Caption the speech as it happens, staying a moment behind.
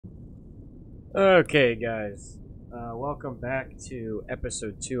Okay, guys. Welcome back to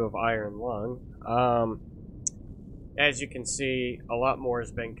episode 2 of Iron Lung. As you can see, a lot more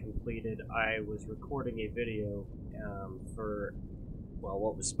has been completed. I was recording a video for, well,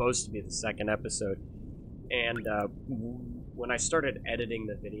 what was supposed to be the second episode. And when I started editing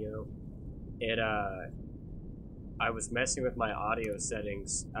the video, I was messing with my audio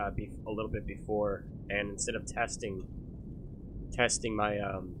settings a little bit before, and instead of testing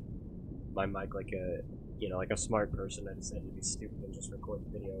my mic like a smart person, I decided to be stupid and just record the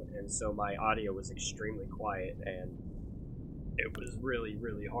video. And so my audio was extremely quiet, and it was really,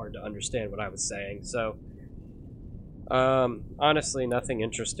 really hard to understand what I was saying. So, honestly, nothing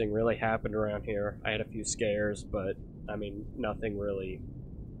interesting really happened around here. I had a few scares, but I mean, nothing really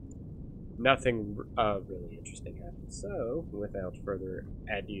interesting happened. So, without further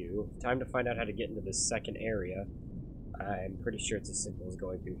ado, time to find out how to get into this second area. I'm pretty sure it's as simple as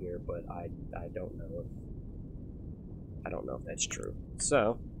going through here, but I don't know if that's true.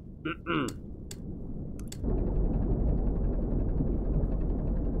 So,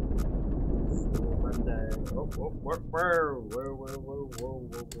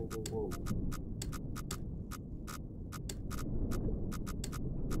 whoa.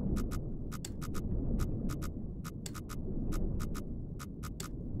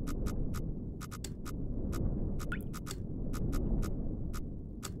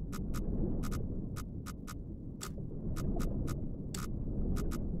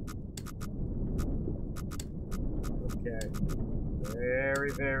 Okay.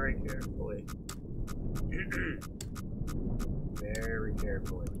 Very, very carefully. Very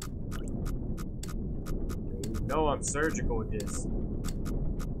carefully. You know I'm surgical with this.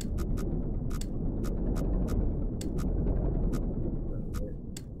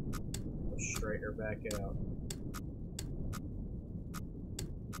 I'll straighten her back out.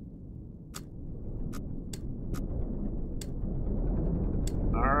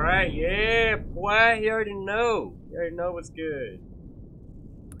 Alright, yeah, boy, you already know. You already know what's good.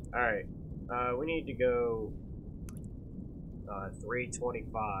 Alright, we need to go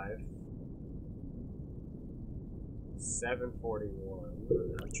 325,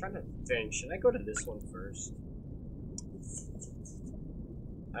 741. I'm trying to think, should I go to this one first?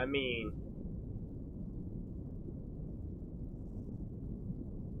 I mean,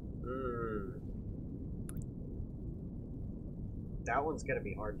 that one's gonna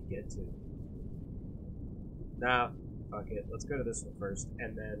be hard to get to. Nah, fuck it. Let's go to this one first,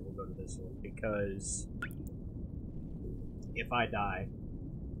 and then we'll go to this one, because if I die,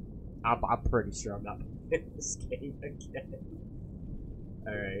 I'm pretty sure I'm not playing this game again.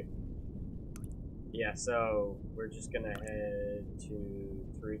 Alright. Yeah, so we're just gonna head to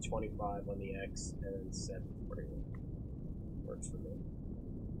 325 on the X and 741. Works for me.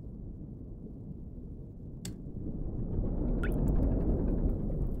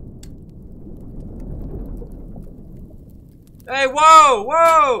 Hey, whoa!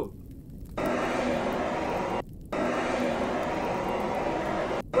 Whoa!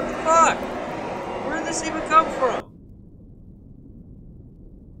 What the fuck? Where did this even come from?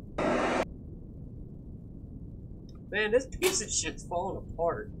 Man, this piece of shit's falling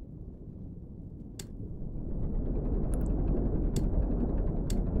apart.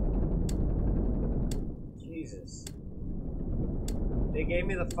 Jesus. They gave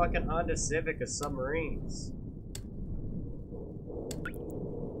me the fucking Honda Civic of submarines.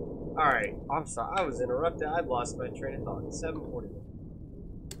 Alright, I'm sorry. I was interrupted. I've lost my train of thought. 741.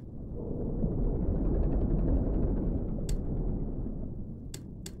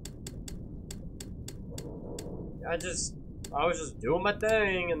 I was just doing my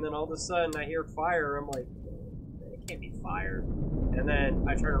thing, and then all of a sudden I hear fire. I'm like, it can't be fire. And then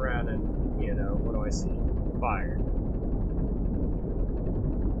I turn around and, you know, what do I see? Fire.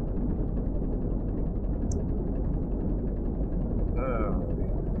 Oh.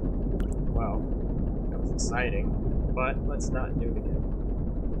 Well, that was exciting, but let's not do it again.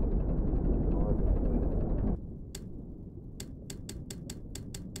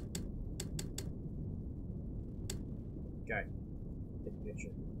 Okay. Take a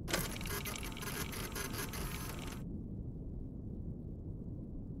picture.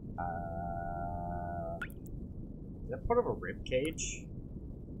 Is that part of a rib cage?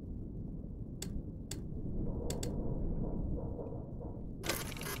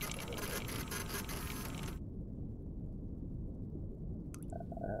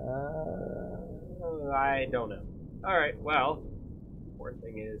 I don't know. Alright, well, important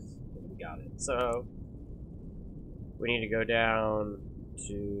thing is we got it. So, we need to go down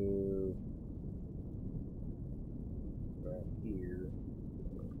to right here.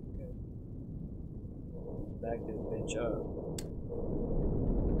 Okay. back this bitch up.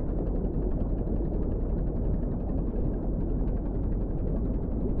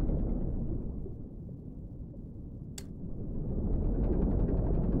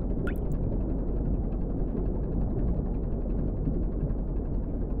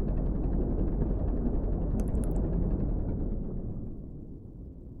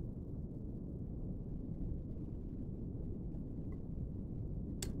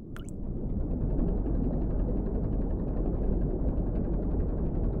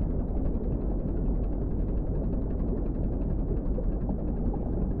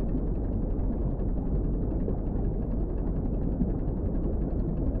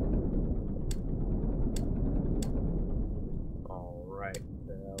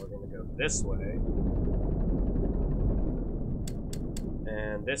 This way,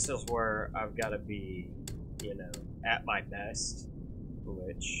 and this is where I've got to be, you know, at my best,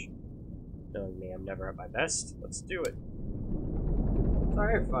 which, knowing me, I'm never at my best. Let's do it.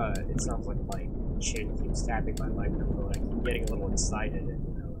 Sorry if it sounds like my chin keeps tapping my microphone. I keep getting a little excited and,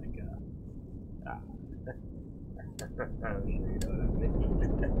 you know, like, I'm sure you know what I mean.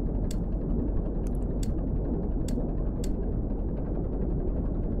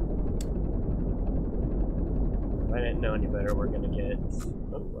 If I didn't know any better, we're gonna get...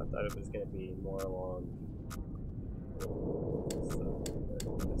 Oh, I thought it was gonna be more along... So,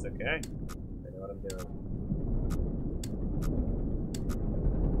 it's okay. I know what I'm doing.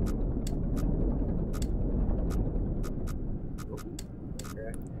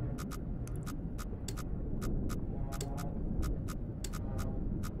 Okay.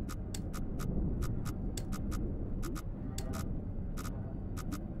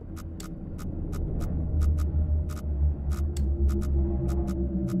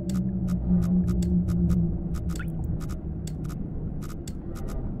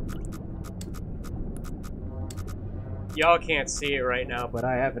 Y'all can't see it right now, but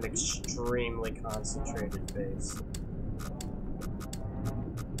I have an extremely concentrated face.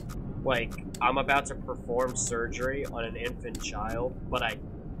 Like, I'm about to perform surgery on an infant child, but I'm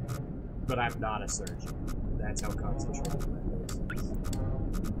not a surgeon. That's how concentrated my face is.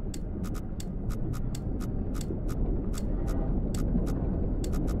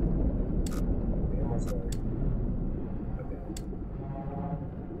 We almost there.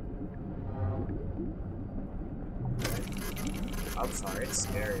 I'm sorry, it's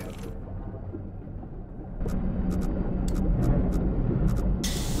scary out there.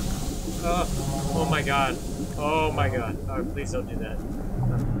 Oh my god. Oh my god. Oh, please don't do that.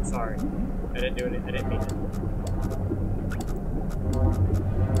 I'm sorry. I didn't do it. I didn't mean it.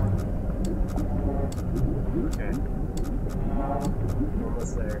 Okay.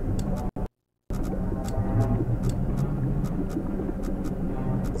 Almost there.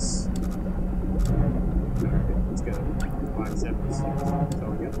 Alright, let's go. 576. That's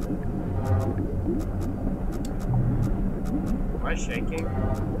all we got. Am I shaking?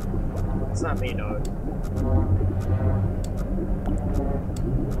 It's not me, dog.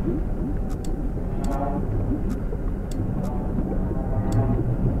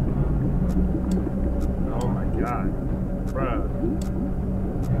 Oh my god. Bruh.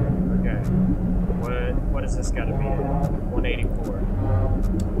 Okay. What is this gotta be at? 184.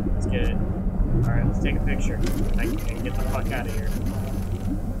 Let's get it. Alright, let's take a picture. And get the fuck out of here.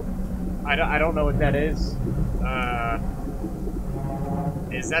 I don't know what that is.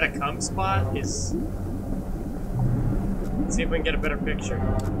 Is that a cum spot? Let's see if we can get a better picture.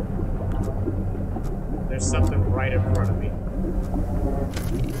 There's something right in front of me.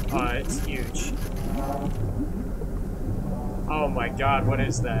 It's huge. Oh my god, what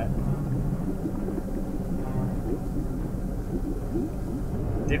is that?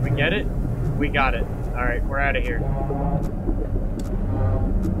 Did we get it? We got it. Alright, we're out of here.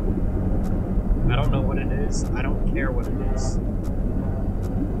 I don't know what it is. I don't care what it is.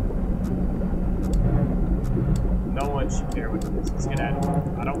 No one should care what it is. Let's get out of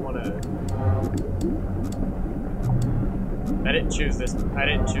here. I don't want to... I didn't choose this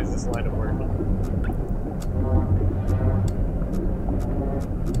line of work.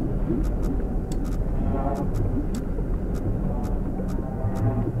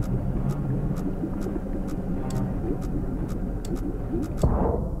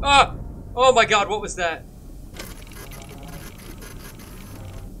 Ah! Oh my god, what was that?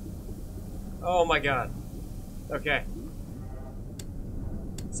 Oh my god. Okay.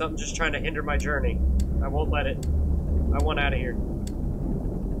 Something just trying to hinder my journey. I won't let it. I want out of here.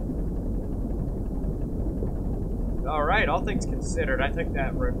 Alright, all things considered, I think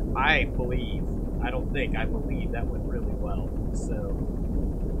that I believe that went really well. So,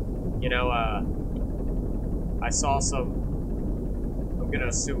 you know, I saw some, I'm gonna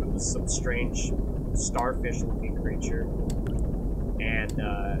assume it was some strange starfish-looking creature, and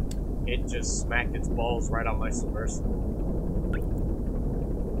it just smacked its balls right on my submersible.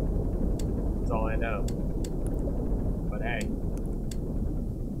 That's all I know. But hey.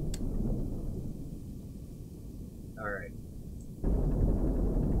 Alright.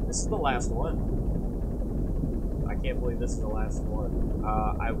 This is the last one. I can't believe this is the last one.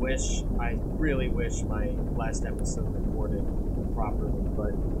 I really wish my last episode recorded properly,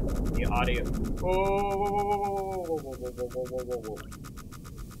 but the audio. Whoa.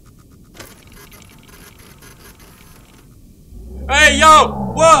 Hey,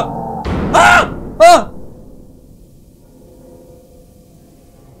 yo! What? Ah! Ah!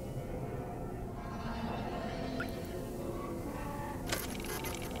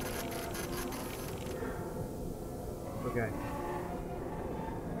 Okay.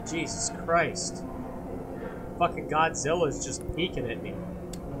 Jesus Christ. Fucking Godzilla's just peeking at me.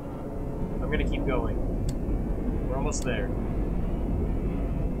 I'm gonna keep going. We're almost there.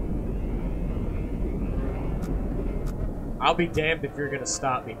 I'll be damned if you're gonna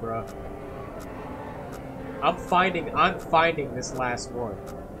stop me, bro. I'm finding this last one.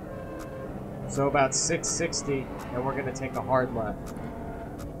 So about 660, and we're gonna take a hard left.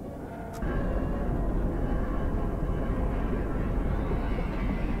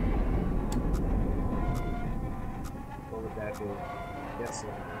 What would that be?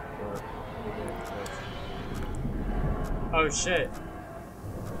 Guessing. Oh shit.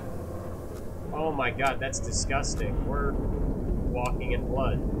 Oh my god, that's disgusting. We're walking in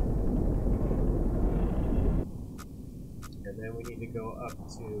blood. And then we need to go up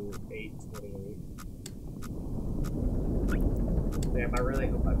to 828. Damn, I really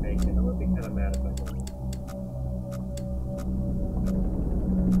hope I make it. I'm gonna be kind of mad if I don't.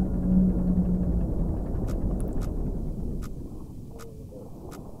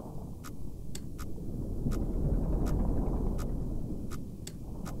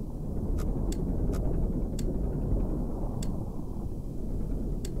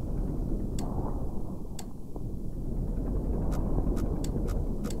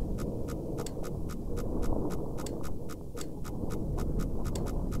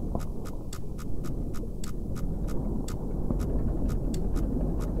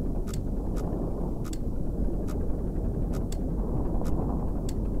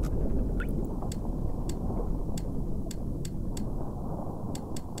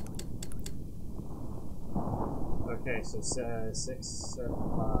 Okay, so 6, 7, 5.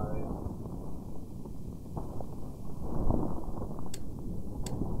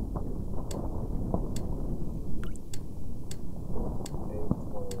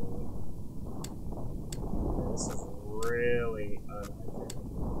 This is really unhygienic.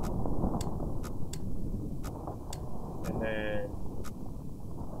 And then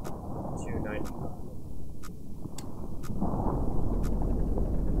 295.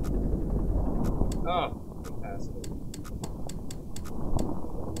 Oh, capacity.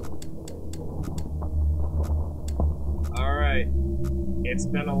 Alright. It's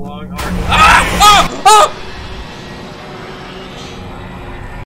been a long, hard... Ah! Oh! Oh!